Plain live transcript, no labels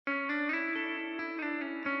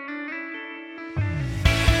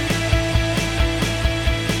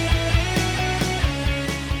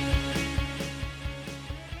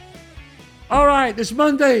right, it's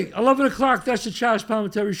Monday, 11 o'clock. That's the Chazz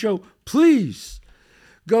Palminteri Show. Please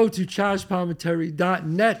go to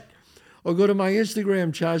chazzpalminteri.net or go to my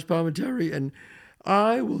Instagram, Chazz Palminteri, and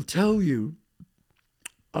I will tell you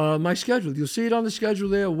my schedule. You'll see it on the schedule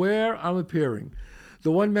there where I'm appearing.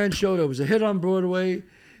 The one-man show that was a hit on Broadway.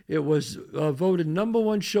 It was voted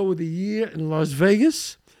 #1 show of the year in Las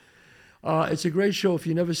Vegas. It's a great show. If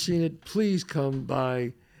you've never seen it, please come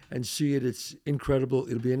by and see it. It's incredible.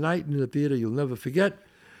 It'll be a night in the theater you'll never forget.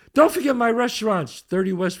 Don't forget my restaurants,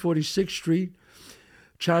 30 West 46th Street,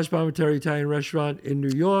 Chazz Palminteri Italian Restaurant in New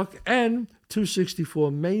York, and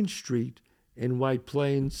 264 Main Street in White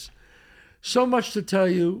Plains. So much to tell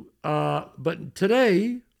you, but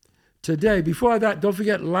today, before that, don't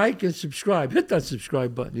forget, like and subscribe. Hit that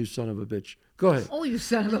subscribe button, you son of a bitch. Go ahead. Oh, you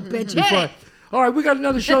son of a bitch. Hit it. All right, we got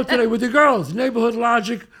another show today with the girls, Neighborhood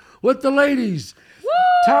Logic, with the ladies. Woo!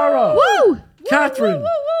 Tara, Woo! Kathrine, Woo, woo,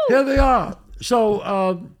 woo, woo. Here they are.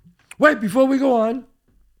 So, wait, before we go on,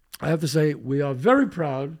 I have to say we are very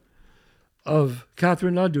proud of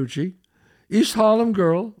Kathrine Narducci, East Harlem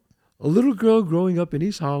girl, a little girl growing up in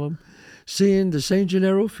East Harlem, seeing the St.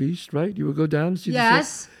 Gennaro feast, right? You would go down and see the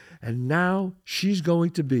feast. And now she's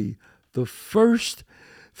going to be the first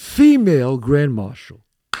female Grand Marshal.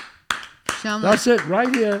 That's it,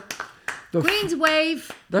 right here. Queen's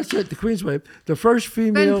Wave. That's it, the Queen's Wave. The first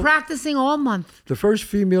female. Been practicing all month. The first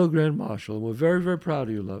female Grand Marshal. And we're very, very proud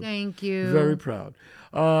of you, love. Thank you. Very proud.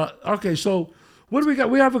 Okay, so what do we got?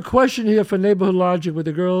 We have a question here for Neighborhood Logic with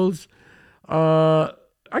the girls. I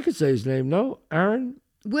could say his name, no? Aaron?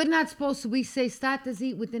 We're not supposed to. We say start the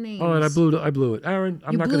Z with the names. All right, I blew it. Aaron,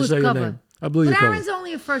 I'm not going to say your name. I blew your cover. cover. But Aaron's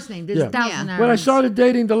only a first name. There's 1,000 Aarons. When I started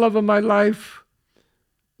dating the love of my life,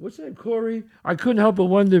 what's that, Corey? I couldn't help but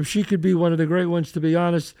wonder if she could be one of the great ones, to be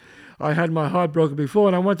honest. I had my heart broken before,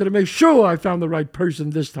 and I wanted to make sure I found the right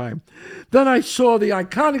person this time. Then I saw the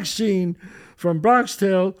iconic scene from Bronx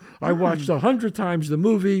Tale. I watched 100 times the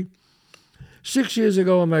movie. 6 years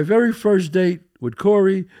ago, on my very first date with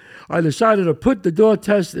Corey, I decided to put the door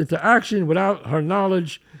test into action without her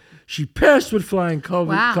knowledge. She passed with flying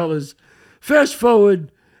colors. Fast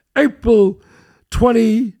forward, April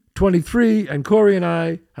 2023, and Corey and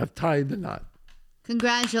I have tied the knot.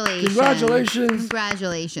 Congratulations.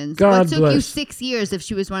 Congratulations. God what took bless. you 6 years if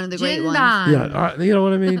she was one of the great ones? Yeah, you know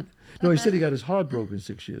what I mean? No, he said he got his heart broken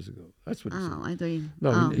 6 years ago. That's what he said. I thought you...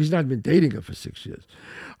 No, he's not been dating her for 6 years.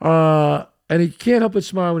 And he can't help but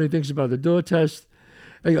smile when he thinks about the door test.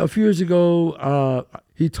 A few years ago,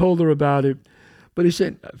 he told her about it. But he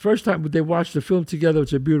said, first time they watched the film together,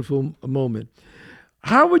 it's a beautiful moment.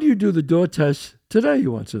 How would you do the door test today, he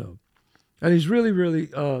wants to know. And he's really, really...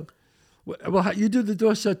 well, you do the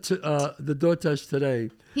door test today.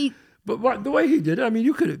 But the way he did it, I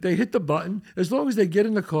mean, they hit the button, as long as they get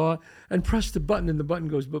in the car and press the button and the button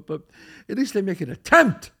goes, but at least they make an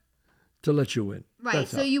attempt to let you in. Right,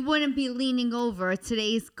 That's so how. you wouldn't be leaning over.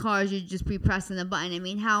 Today's cars, you'd just be pressing the button. I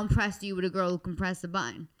mean, how impressed are you with a girl who can press the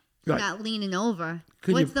button? Right. Not leaning over.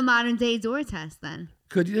 What's the modern day door test then?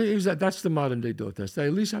 That's the modern day door test. They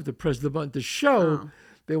at least have to press the button to show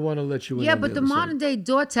they want to let you in. Yeah, but the modern day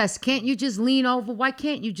door test, can't you just lean over? Why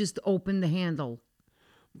can't you just open the handle?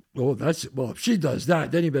 Oh, if she does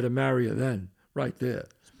that, then you better marry her then, right there.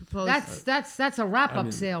 That's a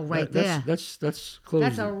wrap-up sale right there. That's closing.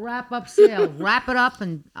 That's a wrap-up sale. Wrap it up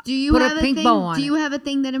and put a pink bow on it. Do you have a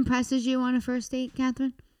thing that impresses you on a first date,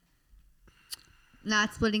 Kathrine?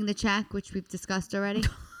 Not splitting the check, which we've discussed already.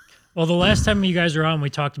 Well, the last time you guys were on, we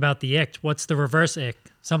talked about the ick. What's the reverse ick?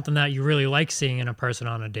 Something that you really like seeing in a person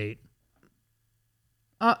on a date.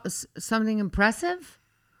 Something impressive?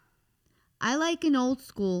 I like an old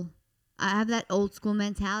school. I have that old school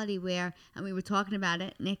mentality where, and we were talking about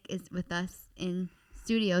it, Nick is with us in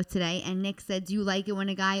studio today, and Nick said, do you like it when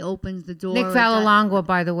a guy opens the door? Nick Valalongua,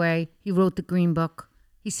 by the way, he wrote the Green Book.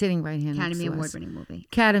 He's sitting right here. Academy Award-winning movie.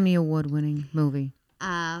 Academy Award-winning movie.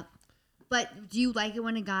 But do you like it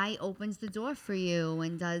when a guy opens the door for you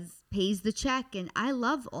and pays the check? And I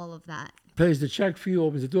love all of that. Pays the check for you,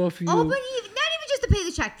 opens the door for you. Not even just to pay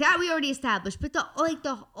the check. That we already established. But the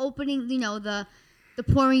opening, the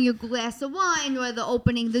pouring your glass of wine, or the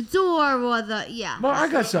opening the door, or Well, I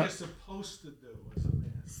got something. You're supposed to do as a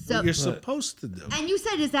man. So what you're supposed to do. And you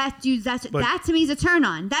said, that to me is a turn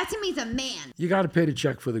on. That to me is a man. You got to pay the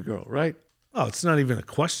check for the girl, right? Oh, it's not even a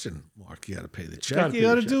question mark. You got to pay the check. You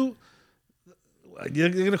got to do. You're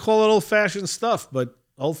going to call it old-fashioned stuff, but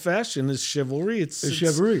old-fashioned is chivalry. It's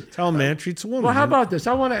chivalry. It's how a man treats a woman. Well, how about this?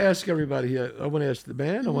 I want to ask everybody here. I want to ask the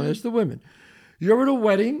man. I want to ask the women. You're at a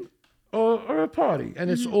wedding or a party,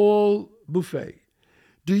 and it's all buffet.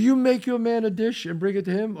 Do you make your man a dish and bring it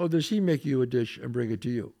to him, or does he make you a dish and bring it to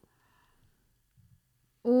you?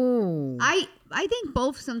 Ooh. I think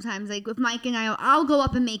both sometimes. Like with Mike and I'll go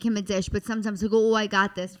up and make him a dish, but sometimes he'll go, "Oh, I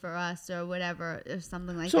got this for us," or whatever, or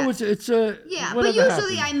something like that. So it's a yeah. But whatever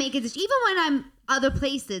usually happens. I make a dish. Even when I'm other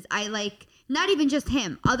places, I like not even just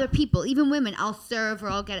him, other people, even women. I'll serve or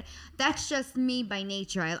I'll get it. That's just me by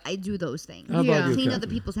nature. I do those things. How about Yeah. you, Clean Kathy? other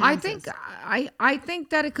people's I houses. think I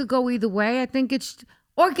think that it could go either way. I think it's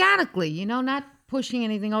organically, not pushing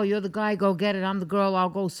anything. Oh, you're the guy, go get it. I'm the girl, I'll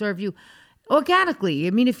go serve you. Organically. I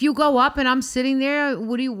mean, if you go up and I'm sitting there,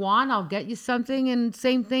 what do you want? I'll get you something, and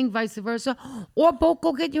same thing, vice versa. Or both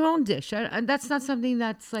go get your own dish. And that's not something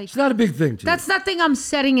that's like It's not a big thing to that's you. nothing I'm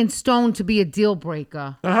setting in stone to be a deal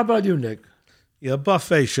breaker. Now, how about you, Nick? Yeah,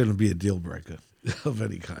 buffet shouldn't be a deal breaker of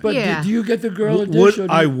any kind. But Yeah. do you get the girl a dish? Would or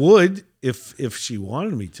do I you- would if she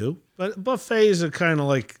wanted me to. But buffets are kind of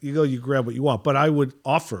like you grab what you want. But I would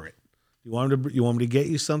offer it. You want me to get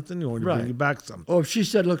you something? You want me to Right. bring you back something? Or if she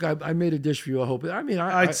said, "Look, I made a dish for you. I hope." I mean,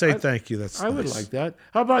 I'd say thank you. That's I would nice. like that.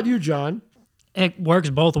 How about you, John? It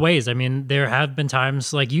works both ways. I mean, there have been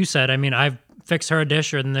times, like you said, I mean, I've fixed her a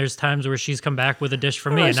dish, and there's times where she's come back with a dish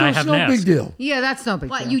for me, All right, and so I it's haven't no asked. big deal. Yeah, that's no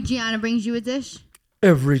big What, deal. Gianna brings you a dish?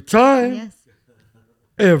 Every time. Yes.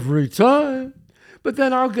 Every time. But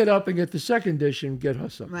then I'll get up and get the second dish and get her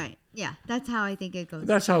something. Right. Yeah. That's how I think it goes.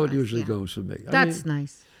 That's how for it us, usually yeah. goes for me. That's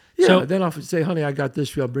nice. Yeah, So- then I'll say, "Honey, I got this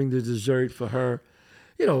for you. I'll bring the dessert for her."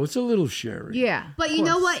 It's a little sharing. Yeah. But you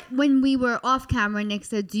know what? When we were off camera, Nick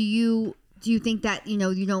said, "Do you think that you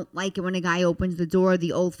don't like it when a guy opens the door,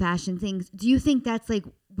 the old fashioned things? Do you think that's like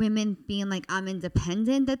women being like, I'm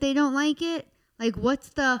independent, that they don't like it? Like,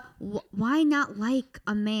 what's why not like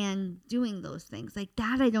a man doing those things like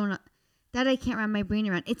that? I can't wrap my brain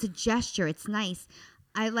around. It's a gesture. It's nice.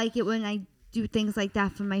 I like it when I do things like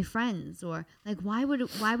that for my friends, or like why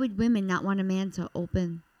would women not want a man to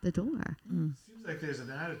open the door? Seems like there's an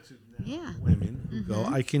attitude now. Yeah. Women who go,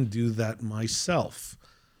 I can do that myself.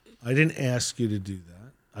 I didn't ask you to do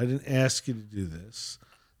that. I didn't ask you to do this.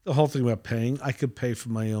 The whole thing about paying, I could pay for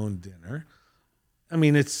my own dinner. I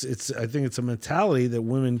mean, I think it's a mentality that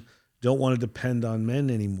women don't want to depend on men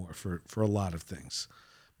anymore for a lot of things.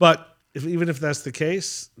 But even if that's the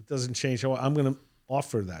case, it doesn't change how I'm going to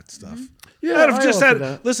offer that stuff. Yeah, I've I just offer had,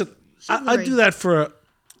 that. listen, I Chivalry. do that for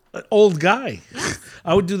an old guy.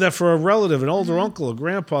 I would do that for a relative, an older uncle, a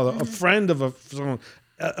grandfather, a friend of someone,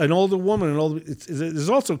 an older woman. There's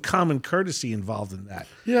also common courtesy involved in that.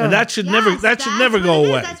 Yeah. And that should Yes, never that's go what it is.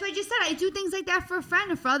 away. That's what I just said. I do things like that for a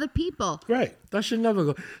friend or for other people. Right. That should never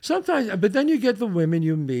go. Sometimes, but then you get the women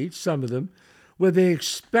you meet, some of them, where they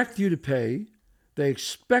expect you to pay. They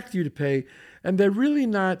expect you to pay, and they're really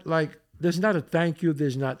not like, there's not a thank you,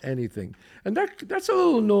 there's not anything. And that's a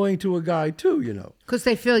little annoying to a guy too, Because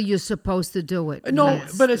they feel you're supposed to do it. No,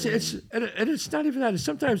 Yes. but it's not even that. It's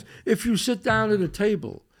sometimes if you sit down at a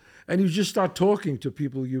table and you just start talking to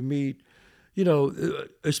people you meet,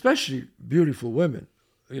 especially beautiful women,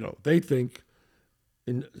 they think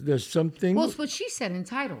there's something Well, it's what she said,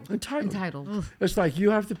 entitled. entitled. It's like you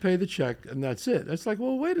have to pay the check and that's it. It's like,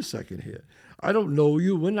 well, wait a second here. I don't know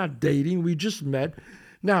you. We're not dating. We just met.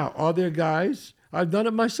 Now, are there guys? I've done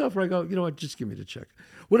it myself where I go, you know what, just give me the check.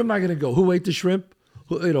 What am I going to go? Who ate the shrimp?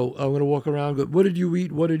 I'm going to walk around, go, what did you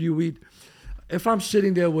eat? What did you eat? If I'm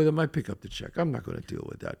sitting there with him, I pick up the check. I'm not going to deal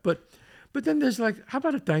with that. But then there's like, how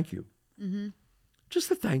about a thank you? Mm-hmm. Just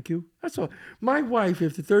a thank you. That's all. My wife,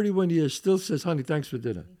 after 31 years, still says, honey, thanks for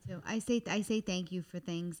dinner. So I say thank you for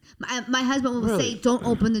things. My husband will Really? say, "Don't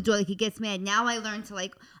open the door." Like he gets mad. Now I learn to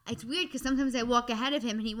like. It's weird because sometimes I walk ahead of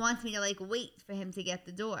him and he wants me to like wait for him to get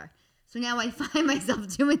the door. So now I find myself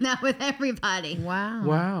doing that with everybody. Wow.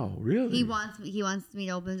 Wow, really? He wants me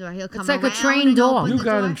to open the door. He'll come. It's like a around trained and dog. open You the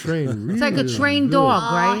got door. him trained. Really, It's like a trained really. dog,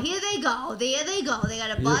 Oh, right? here they go. There they go. They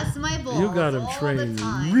gotta bust my balls. You got him all trained the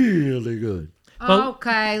time. really good.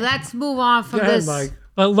 Okay, let's move on from Go ahead, this. Mike.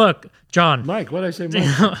 But look, John. Mike, what did I say,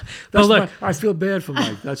 Mike? But That's look, I feel bad for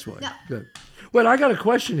Mike. That's why. No. Good. Well, I got a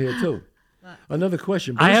question here too. Another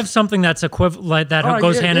question. But I this- have something that's equivalent that All right,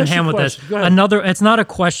 goes yeah, hand in ask your hand with this. question. Go ahead. It's not a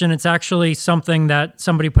question. It's actually something that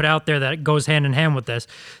somebody put out there that goes hand in hand with this.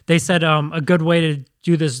 They said a good way to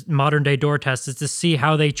do this modern day door test is to see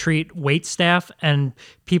how they treat wait staff and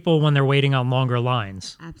people when they're waiting on longer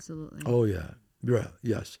lines. Absolutely. Oh yeah.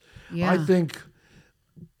 Yes. Yeah. I think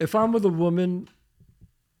if I'm with a woman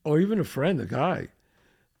or even a friend, a guy,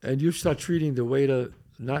 and you start treating the waiter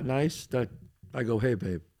not nice, that I go, hey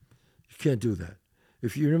babe, you can't do that.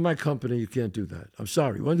 If you're in my company, you can't do that. I'm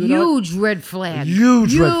sorry. You wanna do that? Huge red flag.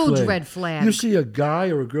 Huge red flag. red flag. You see a guy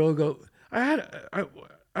or a girl go,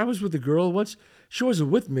 I was with a girl once. She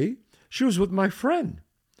wasn't with me. She was with my friend.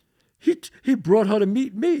 He brought her to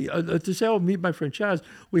meet me, to say, oh, meet my friend Chazz.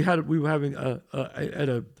 We were having at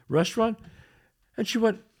a restaurant, and she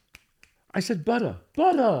went, I said, butter.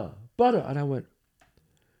 And I went,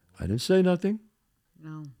 I didn't say nothing.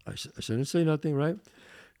 No. I didn't say nothing, right?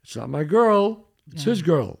 It's not my girl. It's his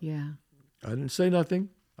girl. Yeah. I didn't say nothing.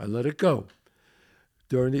 I let it go.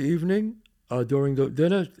 During the evening, during the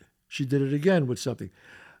dinner, she did it again with something.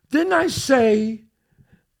 Didn't I say?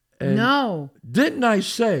 And No. Didn't I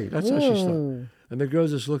say? That's how she Ooh. started. And the girl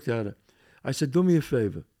just looked at her. I said, do me a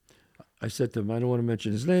favor. I said to him, I don't want to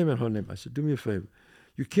mention his name and her name. I said, do me a favor.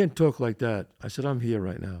 You can't talk like that. I said, I'm here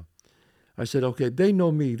right now. I said, okay, they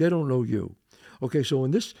know me. They don't know you. Okay, so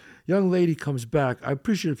when this young lady comes back, I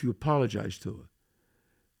appreciate if you apologize to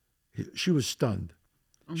her. She was stunned.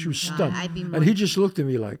 She was stunned. I'd be more- And he just looked at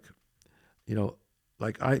me like,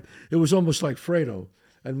 it was almost like Fredo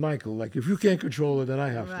and Michael. Like, if you can't control it, then I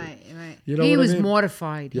have to. Right. You know He what was I mean?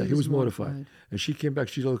 mortified. Yeah, he was mortified. And she came back.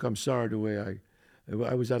 She said, look, I'm sorry the way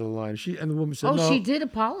I was out of line. And the woman said, Oh, no. she did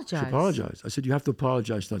apologize. She apologized. I said, you have to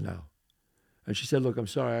apologize to her now. And she said, look, I'm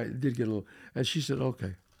sorry. I did get a little. And she said,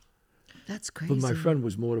 okay. That's crazy. But my friend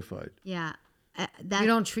was mortified. Yeah. You That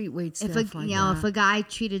don't treat wait if staff a like if that. a guy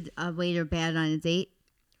treated a waiter bad on a date,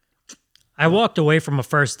 I walked away from a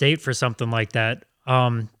first date for something like that.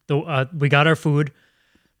 We got our food.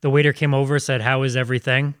 The waiter came over, said, how is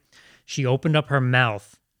everything? She opened up her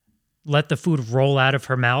mouth, let the food roll out of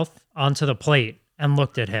her mouth onto the plate, and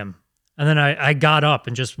looked at him. And then I got up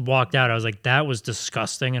and just walked out. I was like, that was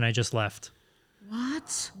disgusting, and I just left.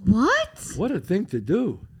 What? What a thing to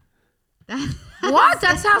do. What?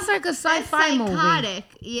 That sounds like a that's sci-fi movie. psychotic.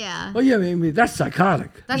 Yeah. Oh, yeah, I mean, that's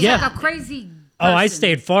psychotic. That's Yeah. like a crazy person. Oh, I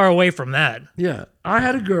stayed far away from that. Yeah. I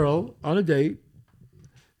had a girl on a date.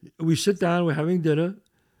 We sit down, we're having dinner,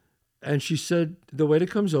 and she said, the waiter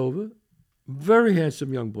comes over, very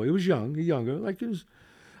handsome young boy. He was younger.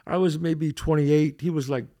 I was maybe 28. He was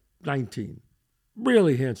like 19.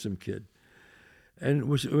 Really handsome kid. And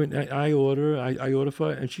when I order for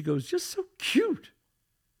her, and she goes, you're so cute.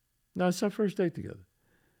 Now, it's our first date together.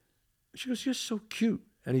 She goes, you're so cute.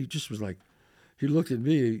 And he just was like, he looked at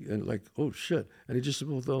me and like, oh, shit. And he just said,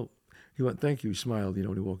 well, he went, thank you. He smiled, and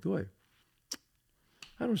he walked away.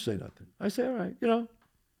 I don't say nothing. I say, all right,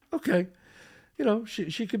 okay.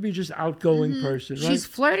 She could be just outgoing person, right? She's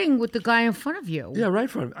flirting with the guy in front of you. Yeah, right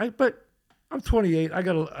from him. But I'm 28.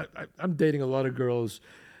 I'm dating a lot of girls.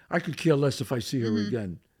 I could care less if I see her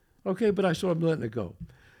again. Okay, but I'm letting it go.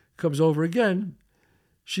 Comes over again.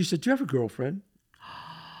 She said, do you have a girlfriend?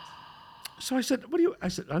 So I said, I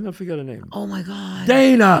said, I'll never forget her name. Oh my God.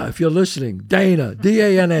 Dana, if you're listening. Dana,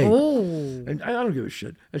 D-A-N-A. Oh. And I don't give a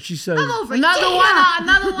shit. And she says, Over Another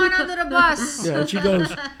Dana. one under the bus. yeah, and she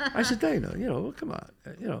goes, I said, Dana, come on.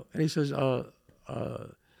 And he says,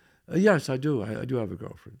 yes, I do. I do have a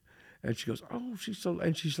girlfriend. And she goes, oh,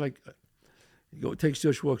 and she's like, takes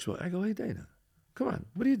two, she walks away. I go, hey, Dana, come on,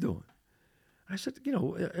 what are you doing? I said,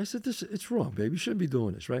 this, it's wrong, baby. You shouldn't be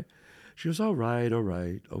doing this, right? She goes, all right,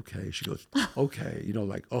 okay. She goes, okay,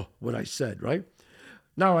 like, oh, what I said, right?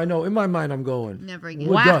 Now I know, in my mind, I'm going, Never again.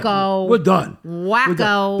 We're Wacko. done. We're done.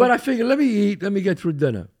 Wacko. But I figured, let me eat, let me get through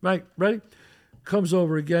dinner, right? Ready? Comes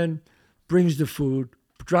over again, brings the food,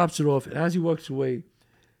 drops it off, and as he walks away,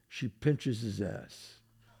 she pinches his ass.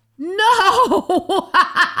 No.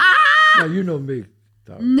 Now, you know me,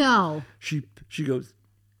 Tara. No. She goes,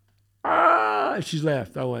 ah, and she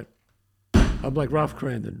laughed. I'm like Ralph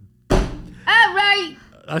Crandon. All right.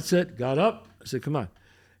 That's it. Got up. I said, come on.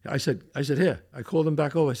 I said, here. I called him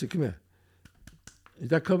back over. I said, come here. Is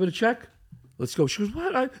that cover the check? Let's go. She goes,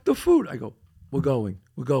 what? The food. I go, we're going.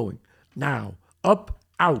 Now. Up,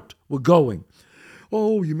 out. We're going.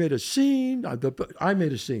 Oh, you made a scene. I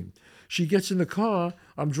made a scene. She gets in the car.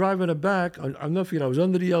 I'm driving her back. I'm not forgetting, I was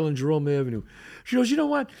under the L on Jerome Avenue. She goes, you know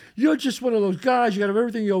what? You're just one of those guys. You got to have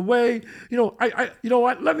everything your way. You know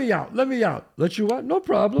what? Let me out. Let you out? No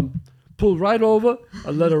problem. Pulled right over. I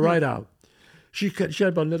let her right out. She had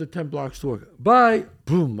about another 10 blocks to walk. Bye.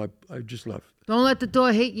 Boom. I just left. Don't let the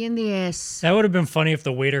door hit you in the ass. That would have been funny if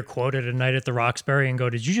the waiter quoted A Night at the Roxbury and go,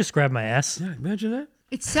 did you just grab my ass? Yeah, imagine that.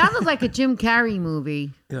 It sounded like a Jim Carrey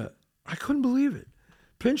movie. Yeah. I couldn't believe it.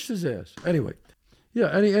 Pinched his ass. Anyway.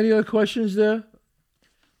 Yeah. Any other questions there?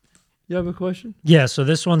 You have a question? Yeah, so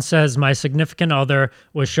this one says, my significant other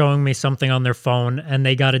was showing me something on their phone, and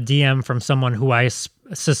they got a DM from someone who I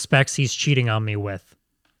suspects he's cheating on me with.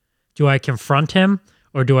 Do I confront him,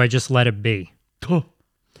 or do I just let it be?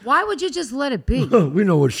 Why would you just let it be? We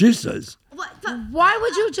know what she says. What the? Why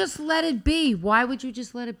would you just let it be? Why would you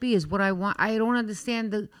just let it be is what I want. I don't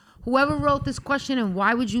understand whoever wrote this question, and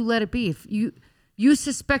why would you let it be? If you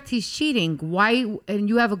suspect he's cheating, why, and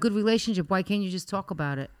you have a good relationship, why can't you just talk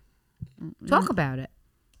about it? Talk about it.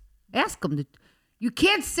 Ask him. You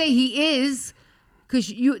can't say he is,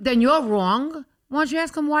 because then you're wrong. Why don't you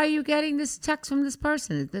ask him, why are you getting this text from this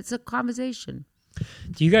person? That's a conversation.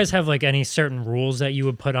 Do you guys have like any certain rules that you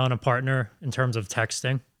would put on a partner in terms of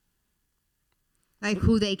texting? Like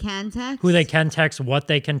who they can text? Who they can text, what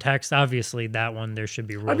they can text. Obviously, that one there should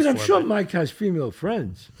be rules. I mean, I'm for, sure but- Mike has female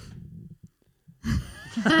friends.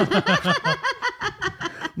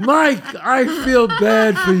 Mike, I feel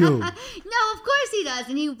bad for you. No, of course he does,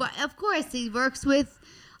 and of course he works with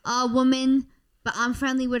a woman, but I'm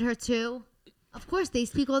friendly with her too. Of course, they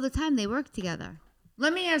speak all the time. They work together.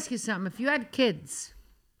 Let me ask you something. If you had kids,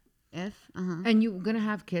 Uh-huh. and you were going to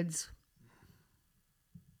have kids,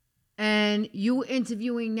 and you were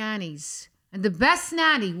interviewing nannies, and the best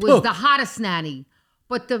nanny was the hottest nanny,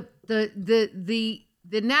 but the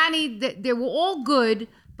nanny, they were all good,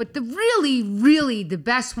 but the really the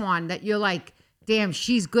best one that you're like, damn,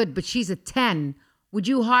 she's good, but she's a 10. Would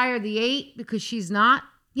you hire the 8 because she's not?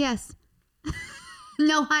 Yes.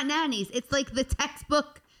 No hot nannies. It's like the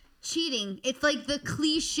textbook cheating. It's like the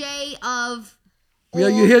cliche of. Yeah,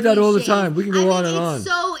 you hear that all the time. We can go on and on.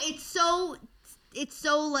 It's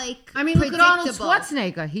so like. I mean, look at Arnold predictable.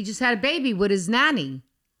 Schwarzenegger. He just had a baby with his nanny.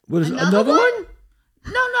 What is Another one?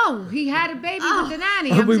 No, he had a baby with the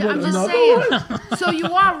nanny. Oh, I'm we just want another saying. So you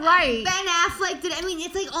are right. Ben Affleck did. I mean,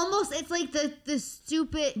 it's like almost. It's like the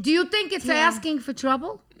stupid. Do you think it's asking for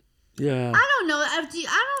trouble? Yeah. I don't know. I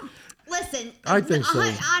don't listen. I think so.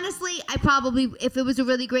 Honestly, I probably, if it was a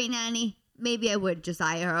really great nanny, maybe I would just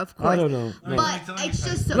hire her. Of course. I don't know. No. But it's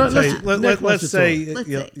just so. Let's say Let's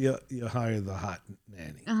you hire the hot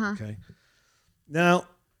nanny. Uh-huh. Okay. Now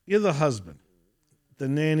you're the husband. The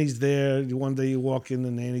nanny's there. One day you walk in, the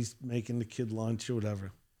nanny's making the kid lunch or whatever.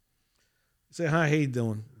 You say, "Hi, how you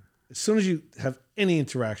doing?" As soon as you have any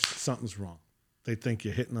interaction, something's wrong. They think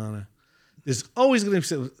you're hitting on her. There's always going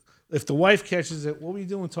to be. If the wife catches it, what were you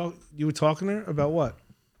doing? You were talking to her about what?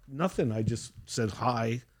 Nothing. I just said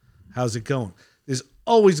hi. How's it going? There's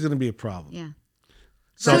always going to be a problem. Yeah.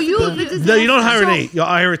 So you No, you don't hire an 8. You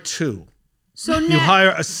hire a 2. So You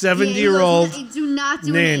hire a 70-year-old Do not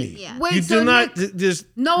do nanny. An 8. Yeah. Wait, You so do not. Nick, There's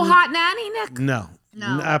no hot nanny, Nick? no.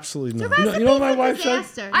 No. Absolutely no. You know what my wife said?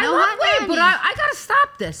 Disaster. I No love hot it, but nanny. I gotta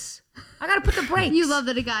stop this. I gotta put the brakes. You love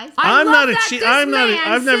that a guy. I I'm love not a that cheat- this I'm not- man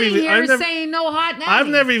I've never sitting even- here I've never- saying no hot nanny. I've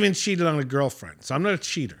never even cheated on a girlfriend, so I'm not a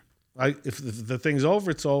cheater. If the thing's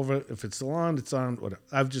over, it's over. If it's still on, it's on. Whatever.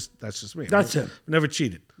 That's just me. That's it. Never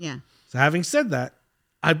cheated. Yeah. So having said that,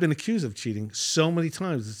 I've been accused of cheating so many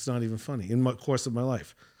times it's not even funny in the course of my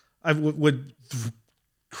life. I've with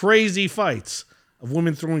crazy fights of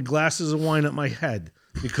women throwing glasses of wine at my head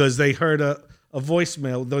because they heard a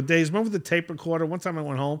voicemail. The days, remember the tape recorder? One time I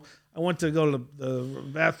went home. I went to go to the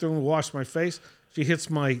bathroom and wash my face. She hits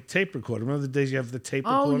my tape recorder. Remember the days you have the tape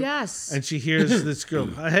recorder? Oh, yes. And she hears this girl,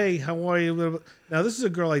 "Hey, how are you?" Now, this is a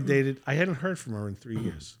girl I dated. I hadn't heard from her in 3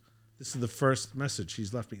 years. This is the first message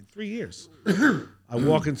she's left me in 3 years. I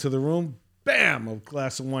walk into the room, bam, a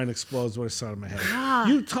glass of wine explodes right side of my head.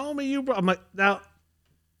 You told me you brought. I'm like, now,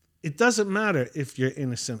 it doesn't matter if you're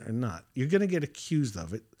innocent or not. You're going to get accused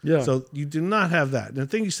of it. Yeah. So you do not have that. And the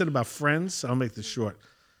thing you said about friends, I'll make this short.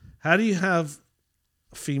 How do you have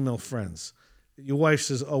female friends? Your wife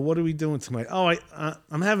says, "Oh, what are we doing tonight?" "Oh,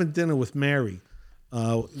 I'm having dinner with Mary."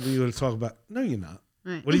 We were to talk about. No, you're not.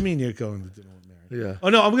 Right. What do you mean you're going to dinner with Mary? Yeah. Oh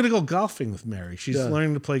no, I'm going to go golfing with Mary. She's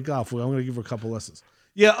learning to play golf. Well, I'm going to give her a couple lessons.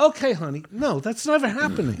 Yeah, okay, honey. No, that's never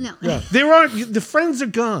happening. No. Yeah. There aren't. The friends are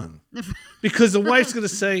gone because the wife's going to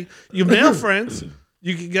say, "Your male friends,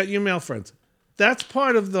 you can get your male friends." That's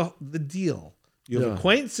part of the deal. You have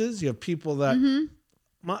acquaintances. You have people that.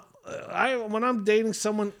 When I'm dating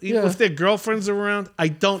someone, even if their girlfriends are around, I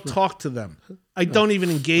don't talk to them. I don't even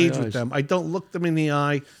engage with them. I don't look them in the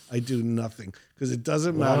eye. I do nothing because it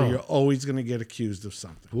doesn't matter. You're always going to get accused of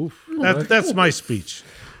something. Oof. That's my speech.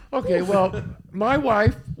 Okay, well, my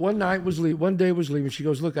wife one day was leaving. She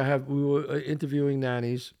goes, "Look, we were interviewing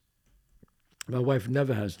nannies. My wife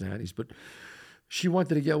never has nannies, but she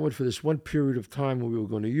wanted to get one for this one period of time when we were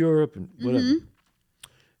going to Europe and whatever,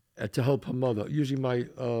 to help her mother. Usually my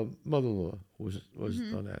mother-in-law was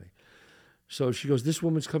the nanny. So she goes, "This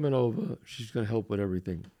woman's coming over. She's going to help with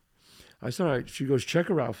everything." I said, "All right." She goes, "Check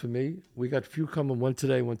her out for me. We got a few coming, one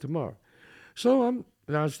today, one tomorrow." So I'm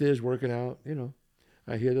downstairs working out,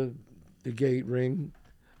 I hear the gate ring.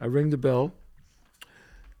 I ring the bell.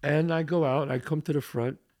 And I go out. I come to the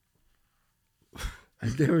front.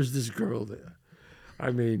 And there was this girl there.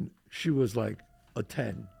 I mean, she was like a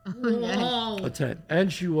 10. Whoa. A 10.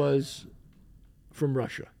 And she was from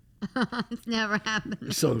Russia. It's never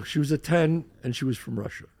happened. So she was a 10 and she was from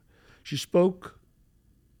Russia. She spoke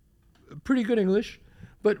pretty good English,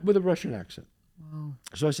 but with a Russian accent. Whoa.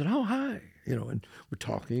 So I said, "Oh, hi," and we're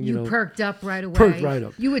talking. You know, perked up right away. Perked right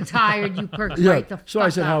up. You were tired. You perked yeah. right the fuck So I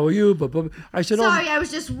said, up. "How are you?" But I said, Sorry, I was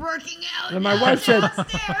just working out. And my wife said,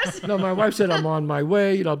 downstairs. "No, my wife said I'm on my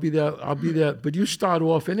way. I'll be there. I'll be there. But you start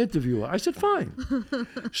off and interview her." I said, "Fine."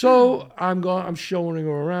 So I'm going. I'm showing her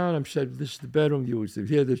around. I'm said, "This is the bedroom. You was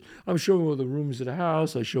here. This." I'm showing her the rooms of the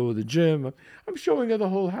house. I show her the gym. I'm showing her the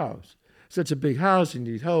whole house. So it's a big house. You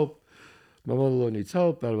need help. My mother-in-law needs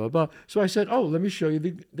help, blah, blah, blah. So I said, "Oh, let me show you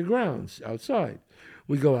the grounds outside."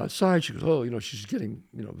 We go outside. She goes, "Oh, she's getting,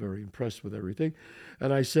 very impressed with everything."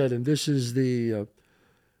 And I said, "And this is the,"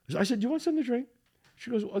 I said, "Do you want something to drink?" She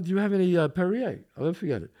goes, "Do you have any Perrier?" I'll never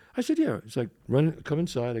forget it. I said, "Yeah." It's like, come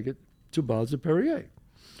inside. I get 2 bottles of Perrier.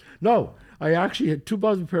 No, I actually had 2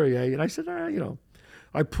 bottles of Perrier. And I said,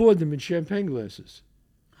 I poured them in champagne glasses.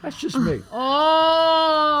 That's just me.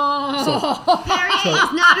 Oh. Perrier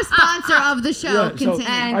is not a sponsor of the show. Yeah, Continue.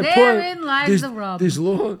 And I therein poured lies the rub. These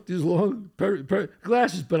long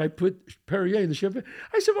glasses, but I put Perrier in the champagne.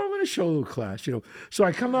 I said, "Well, I'm going to show a little class, So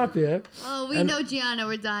I come out there. Oh, we know Gianna.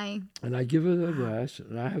 We're dying. And I give her the glass,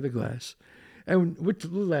 and I have the glass. And we're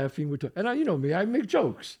laughing. And you know me, I make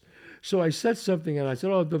jokes. So I said something, and I said,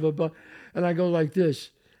 "Oh, blah, blah, blah." And I go like this.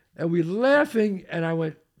 And we're laughing, and I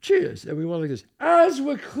went, "Cheers." And we went like this. As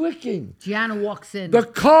we're clicking, Gianna walks in. the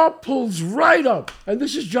car pulls right up. And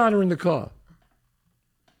this is Johnna in the car.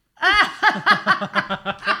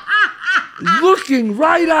 Looking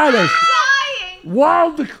right at us. Dying.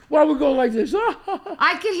 While we're going like this.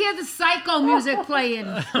 I could hear the psycho music playing.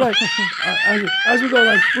 Right. As we're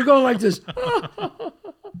going like this.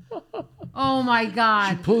 Oh my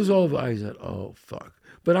God. Pulls over. I said, "Oh, fuck."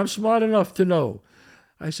 But I'm smart enough to know.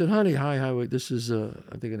 I said, "Honey, hi, this is, I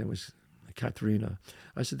think her name was Kathrine."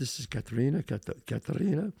 I said, "This is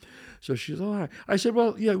Kathrine. So she's, "Oh, hi." I said,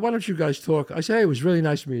 "Well, yeah, why don't you guys talk?" I said, "Hey, it was really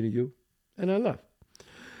nice meeting you." And I left.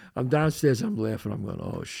 I'm downstairs, I'm laughing. I'm going,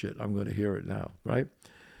 "Oh, shit, I'm going to hear it now," right?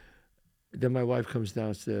 Then my wife comes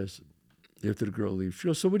downstairs after the girl leaves. She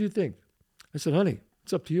goes, "So what do you think?" I said, "Honey,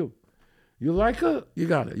 it's up to you. You like her? You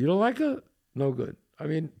got it. You don't like her? No good." I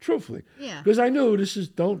mean, truthfully. Yeah. Because I knew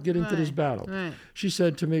don't get into this battle. Right. She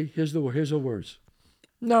said to me, here's her words.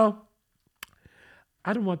 "No,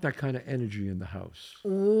 I don't want that kind of energy in the house."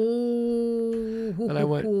 Oh. And I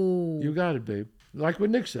went, "You got it, babe." Like what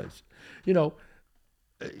Nick says.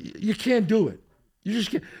 You can't do it. You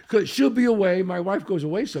just can't. Because she'll be away. My wife goes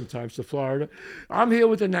away sometimes to Florida. I'm here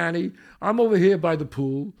with the nanny. I'm over here by the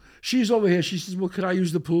pool. She's over here. She says, "Well, could I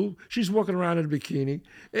use the pool?" She's walking around in a bikini.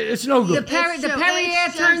 It's no The good. Perrier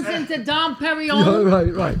turns into Dom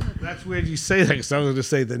Perignon. Right. That's weird you say that, because I was going to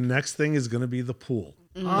say the next thing is going to be the pool.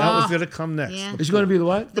 That was going to come next. Yeah. It's going to be the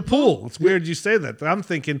what? The pool. It's weird you say that. I'm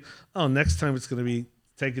thinking, next time it's going to be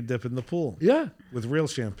take a dip in the pool. Yeah. With real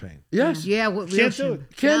champagne. Yes. Yeah. What Can't do it.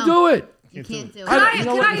 Can't No. do it. You can't do it. You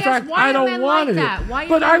know what? In fact, I don't want it. Why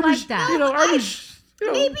But I men was, like that? I was.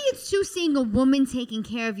 Maybe it's too seeing a woman taking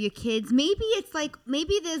care of your kids. Maybe it's like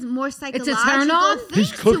there's more psychological turn on? things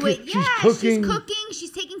She's cooking- to it. she's Yeah, cooking. she's cooking.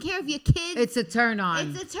 She's taking care of your kids. It's a turn on.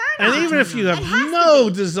 It's a turn on. And even if you have It has to no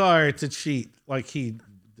be. desire to cheat, like he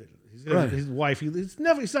did, Right. his wife, he's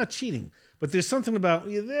not cheating. But there's something about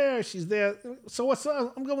you're there, she's there. So what's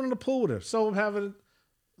up? I'm going in the pool with her. So I'm having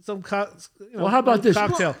some Well, how about this?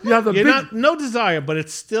 cocktail. You have a You're big- no desire, but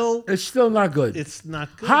it's still not good. it's not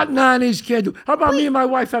good. Hot nannies can't do. How about me and my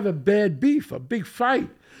wife have a bad beef, a big fight?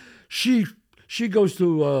 She goes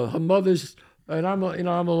to her mother's, and I'm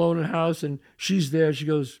alone in the house, and she's there. She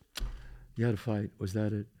goes, "You had a fight. Was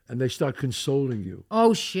that it?" And they start consoling you.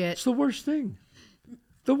 Oh shit. It's the worst thing.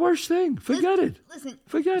 The worst thing. Forget it. Listen.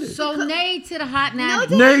 Forget it. So nay to the hot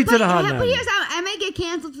nanny. Nay to the hot But nanny. here's I may get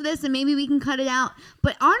canceled for this, and maybe we can cut it out.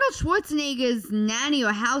 But Arnold Schwarzenegger's nanny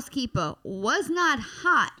or housekeeper was not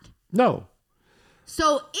hot. No.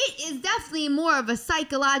 So it is definitely more of a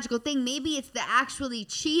psychological thing. Maybe it's the actually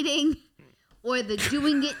cheating or the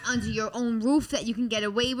doing it under your own roof that you can get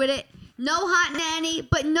away with it. No hot nanny,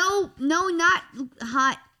 but no, not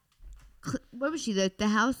hot. What was she? The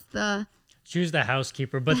house? She was the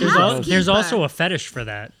housekeeper, but The there's housekeeper. also a fetish for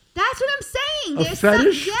that. That's what I'm saying. A There's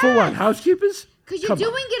fetish some, for what? Housekeepers? Because you're Come on.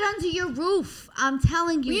 doing it under your roof. I'm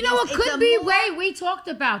telling you. You know, yes, it it's could a be. more- Wait, we talked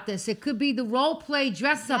about this. It could be the role play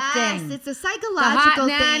dress up Yes, thing. it's a The psychological hot thing.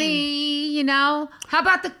 nanny, How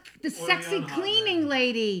about the sexy cleaning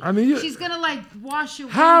lady? I mean, she's gonna like wash your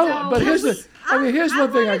How? windows. But here's I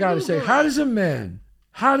one thing I wanna gotta say. Google How it. does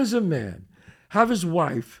a man have his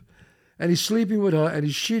wife, and he's sleeping with her, and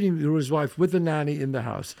he's cheating with his wife with the nanny in the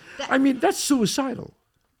house. I mean, that's suicidal.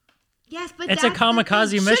 Yes, but It's a that's the thing.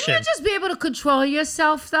 kamikaze mission. Shouldn't you just be able to control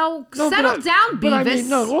yourself, though? No, Settle down, Beavis. But I mean,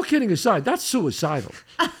 no, all kidding aside, that's suicidal.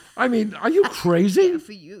 I mean, are you crazy?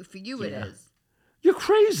 For you, it is. You're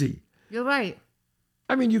crazy. You're right.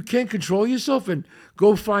 I mean, you can't control yourself and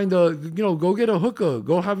go find go get a hooker,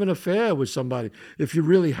 go have an affair with somebody if you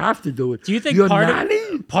really have to do it. Do you think Your part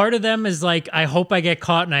nanny? of them is like, I hope I get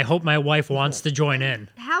caught and I hope my wife wants to join in?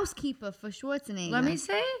 Housekeeper for Schwarzenegger. Let me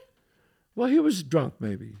see. Well, he was drunk,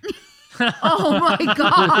 maybe. Oh, my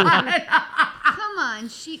God. Come on,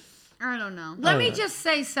 I don't know. Let me just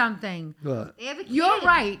say something. But They have a kid. You're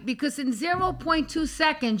right, because in 0.2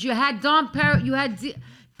 seconds, you had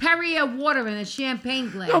Perrier water in a champagne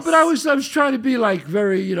glass. no, but I was trying to be like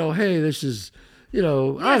very, hey, this is, I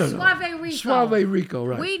don't know. Suave Rico. Suave Rico,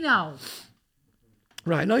 right. We know.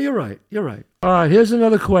 Right. No, you're right. You're right. All right. Here's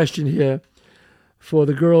another question here for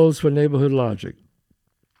the girls for Neighborhood Logic.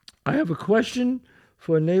 I have a question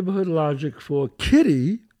for Neighborhood Logic for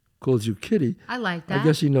Kitty, calls you Kitty. I like that. I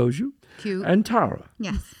guess he knows you. Cute. And Tara.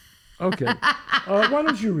 Yes. Okay. Why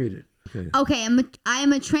don't you read it? Okay. Okay, I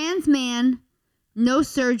am a trans man. No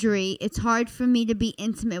surgery. It's hard for me to be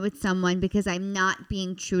intimate with someone because I'm not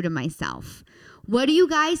being true to myself. What do you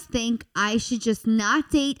guys think? I should just not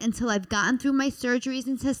date until I've gotten through my surgeries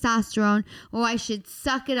and testosterone, or I should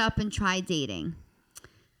suck it up and try dating?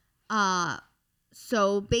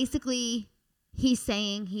 So basically, he's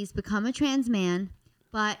saying he's become a trans man,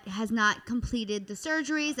 but has not completed the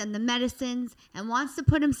surgeries and the medicines and wants to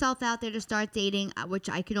put himself out there to start dating, which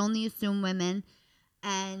I could only assume women,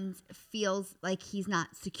 and feels like he's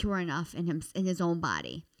not secure enough in his own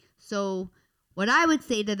body. So what I would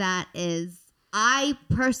say to that is, I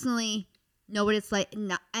personally know what it's like,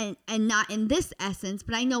 and not in this essence,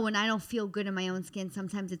 but I know when I don't feel good in my own skin,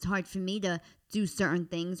 sometimes it's hard for me to do certain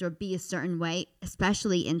things or be a certain way,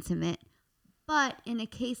 especially intimate. But in a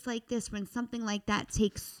case like this, when something like that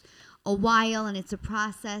takes a while and it's a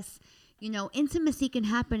process, intimacy can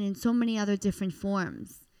happen in so many other different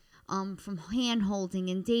forms. From hand-holding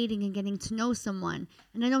and dating and getting to know someone.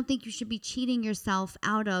 And I don't think you should be cheating yourself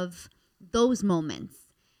out of those moments.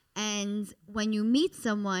 And when you meet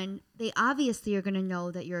someone, they obviously are going to know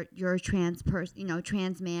that you're a trans person,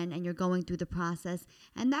 trans man, and you're going through the process.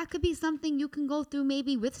 And that could be something you can go through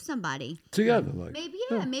maybe with somebody. Together, like.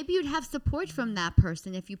 Maybe you'd have support from that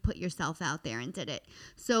person if you put yourself out there and did it.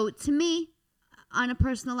 So to me, on a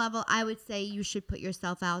personal level, I would say you should put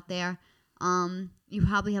yourself out there. You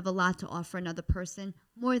probably have a lot to offer another person,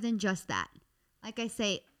 more than just that. Like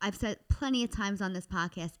I've said plenty of times on this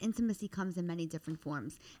podcast, intimacy comes in many different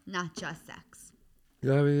forms, not just sex. You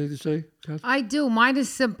have anything to say, Kath? I do. Mine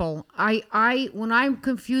is simple. When I'm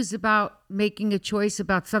confused about making a choice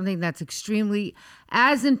about something that's extremely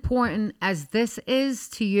as important as this is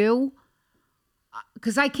to you,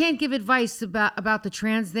 because I can't give advice about the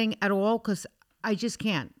trans thing at all, because I just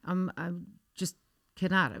can't. I'm just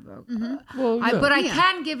cannot. But I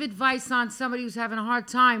can give advice on somebody who's having a hard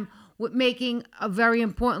time with making a very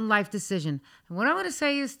important life decision. And what I'm going to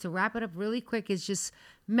say is, to wrap it up really quick, is just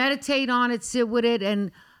meditate on it, sit with it,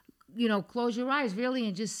 and close your eyes really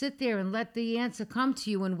and just sit there and let the answer come to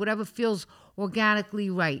you and whatever feels organically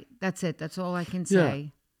right. That's it. That's all I can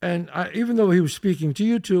say. Yeah. And even though he was speaking to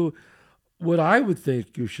you two, what I would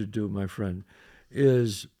think you should do, my friend,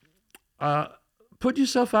 is put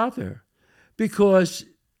yourself out there, because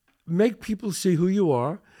make people see who you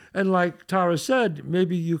are. And like Tara said,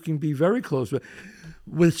 maybe you can be very close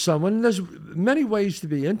with someone. There's many ways to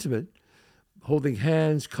be intimate, holding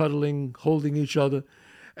hands, cuddling, holding each other.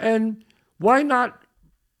 And why not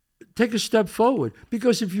take a step forward?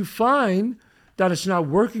 Because if you find that it's not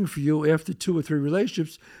working for you after 2 or 3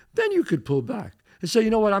 relationships, then you could pull back and say, you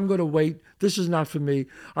know what, I'm going to wait. This is not for me.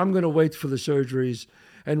 I'm going to wait for the surgeries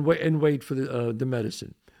and wait for the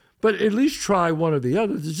medicine. But at least try one or the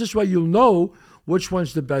other. This way you'll know which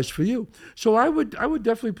one's the best for you. So I would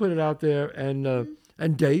definitely put it out there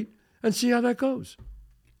and date and see how that goes.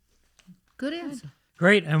 Good answer.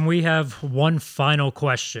 Great. And we have one final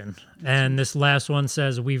question. And this last one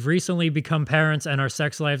says, we've recently become parents and our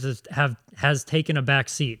sex lives has taken a back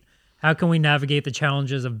seat. How can we navigate the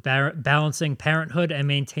challenges of balancing parenthood and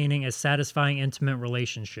maintaining a satisfying, intimate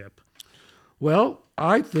relationship? Well,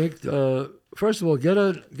 I think first of all, get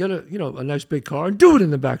a nice big car and do it in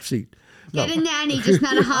the back seat. Get a nanny, just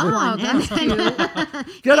not a hot one.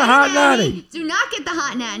 Get a hot nanny. Do not get the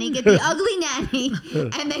hot nanny. Get the ugly nanny,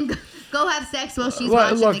 and then go have sex while she's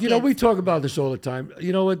watching look, the kids. we talk about this all the time.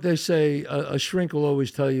 You know what they say? A shrink will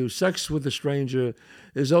always tell you: sex with a stranger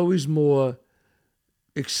is always more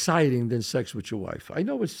exciting than sex with your wife. I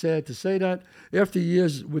know it's sad to say that. After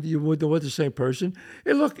years with the same person,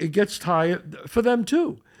 it gets tired for them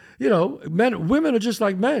too. Women are just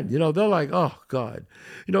like men. They're like, oh God.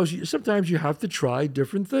 Sometimes you have to try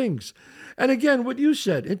different things. And again, what you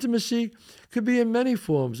said, intimacy could be in many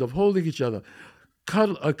forms of holding each other,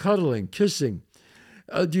 cuddling, kissing.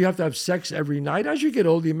 Do you have to have sex every night? As you get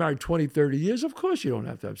older, you're married 20, 30 years, of course you don't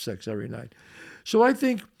have to have sex every night. So I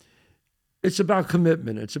think it's about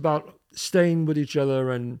commitment. It's about staying with each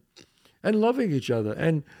other and loving each other.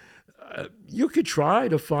 And you could try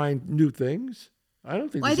to find new things. I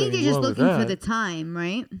don't think. Well, I think they're just looking for the time,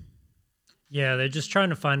 right? Yeah, they're just trying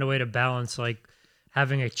to find a way to balance like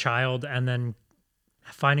having a child and then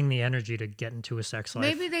finding the energy to get into a sex life.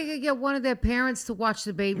 Maybe they could get one of their parents to watch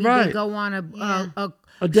the baby. Right. They go on a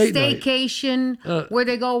date staycation where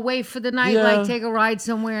they go away for the night, Yeah. like take a ride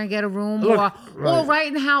somewhere and get a room, or right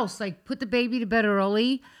in the house, like put the baby to bed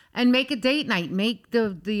early and make a date night. Make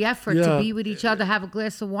the effort to be with each other, have a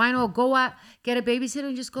glass of wine, or go out, get a babysitter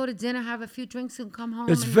and just go to dinner, have a few drinks and come home.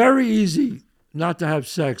 It's very easy not to have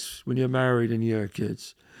sex when you're married and you have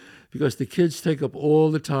kids, because the kids take up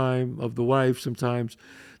all the time of the wife sometimes.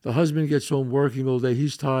 The husband gets home working all day.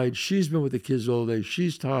 He's tired. She's been with the kids all day.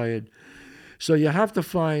 She's tired. So you have to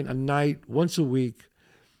find a night once a week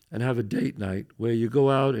and have a date night where you go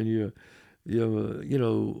out and your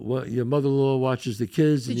mother-in-law watches the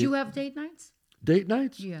kids. Did you have date nights? Date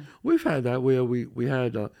nights? Yeah. We've had that where we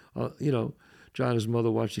had, John's mother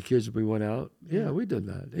watched the kids and we went out. Yeah, we did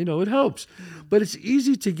that. It helps. But it's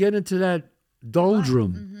easy to get into that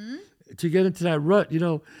doldrum, to get into that rut.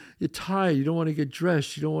 You're tired. You don't want to get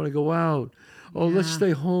dressed. You don't want to go out. Oh, let's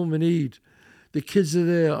stay home and eat. The kids are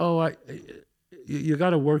there. Oh, you got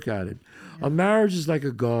to work at it. Yeah. A marriage is like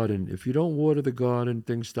a garden. If you don't water the garden,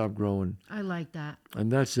 things stop growing. I like that.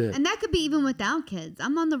 And that's it. And that could be even without kids.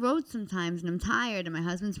 I'm on the road sometimes and I'm tired and my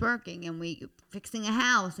husband's working and we fixing a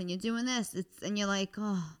house and you're doing this. And you're like,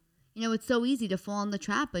 oh, it's so easy to fall in the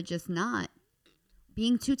trap of just not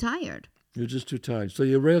being too tired. You're just too tired. So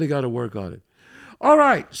you really got to work on it. All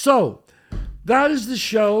right. So that is the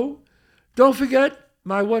show. Don't forget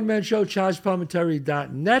my one-man show,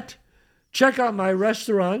 ChazzPalminteri.net. Check out my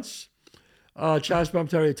restaurants. Chazz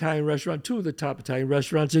Palminteri Italian Restaurant, 2 of the top Italian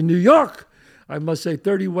restaurants in New York. I must say,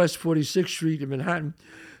 30 West 46th Street in Manhattan,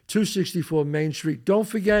 264 Main Street. Don't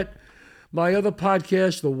forget my other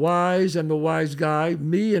podcast, The Wise and the Wise Guy,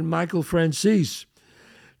 me and Michael Francis.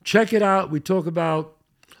 Check it out. We talk about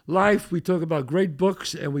life. We talk about great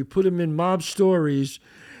books, and we put them in mob stories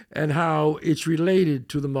and how it's related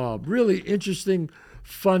to the mob. Really interesting,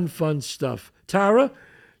 fun stuff. Tara,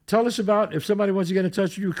 tell us about if somebody wants to get in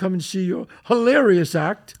touch with you, come and see your hilarious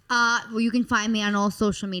act. Well, you can find me on all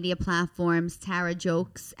social media platforms, Tara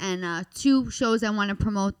Jokes. And 2 shows I want to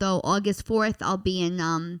promote, though. August 4th, I'll be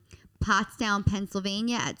in Pottstown,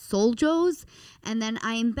 Pennsylvania at Soul Joe's. And then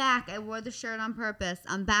I am back. I wore the shirt on purpose.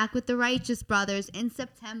 I'm back with the Righteous Brothers in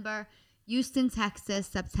September, Houston, Texas,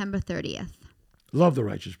 September 30th. Love the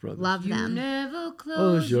Righteous Brothers. Love You them. never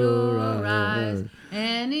close your eyes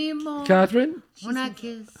anymore. Catherine? When I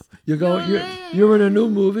kiss. You're in a new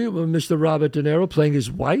movie with Mr. Robert De Niro playing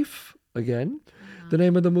his wife again. The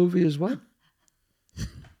name of the movie is what?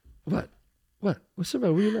 What? What's the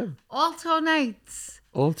matter? Where you live? Alto Nights.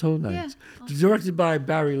 Alto Nights. Directed by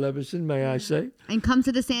Barry Levinson, may I say. And come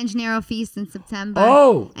to the San Gennaro Feast in September.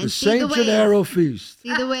 Oh, and the see St. Gennaro Feast.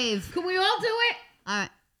 See the wave. Can we all do it?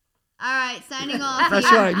 All right, signing off.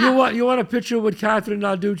 That's right. You want a picture with Kathrine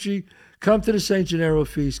Narducci? Come to the St. Gennaro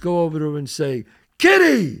Feast. Go over to her and say,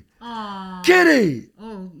 Kitty! Aww. Kitty!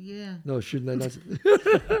 Oh, yeah. No, shouldn't I?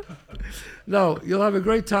 No, you'll have a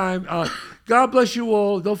great time. God bless you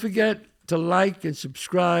all. Don't forget to like and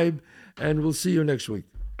subscribe, and we'll see you next week.